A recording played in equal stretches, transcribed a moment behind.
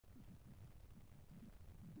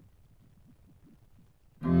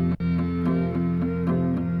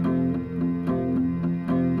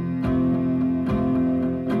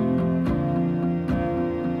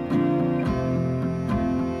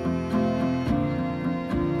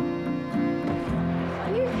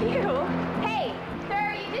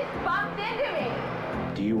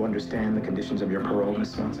understand the conditions of your parole,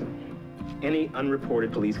 Miss Swanson? Any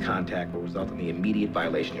unreported police contact will result in the immediate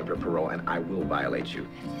violation of your parole, and I will violate you.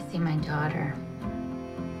 I have to see my daughter.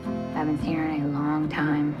 I haven't seen her in a long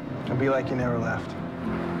time. It'll be like you never left.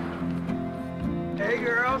 Hey,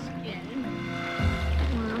 girls.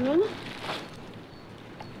 Mommy?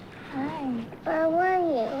 Hi. Where were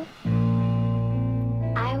you?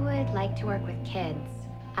 I would like to work with kids.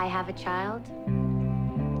 I have a child,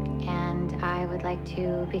 and I would like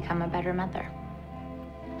to become a better mother.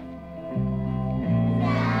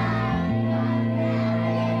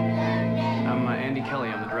 I'm Andy Kelly.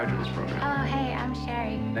 I'm the director of this program. Oh, hey, I'm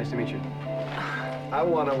Sherry. Nice to meet you. I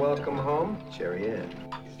want to welcome home Sherry Ann.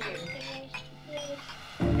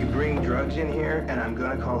 You bring drugs in here, and I'm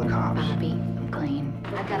gonna call the cops. Bobby, I'm clean.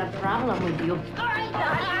 I've got a problem with you.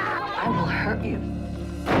 I will hurt you.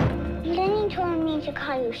 Lenny told me to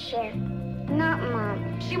call you Cher, not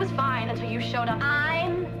Mom. She was fine until you showed up.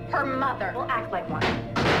 I'm her mother. We'll act like one.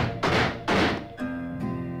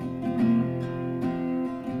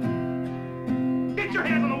 Get your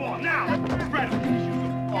hands on the wall, now! Spread them.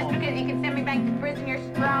 Just because you can send me back to prison, you're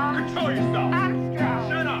strong? Control yourself. I'm strong.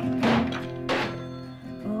 Shut up.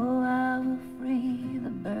 Oh, I will free the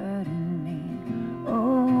bird in me.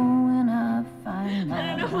 Oh, when I find my I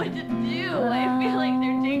don't know what to do. But I feel like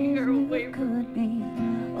they're taking her away from me. could be.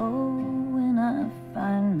 Oh, when I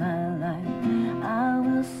find my life, I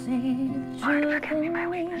will see the Lord, truth forgive me my in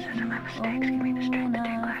weaknesses and my mistakes. Give me the strength to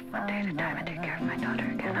take life one day at a time and take care of my daughter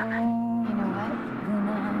again. Amen. You know what?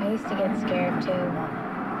 I used to get scared, too.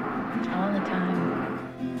 All the time.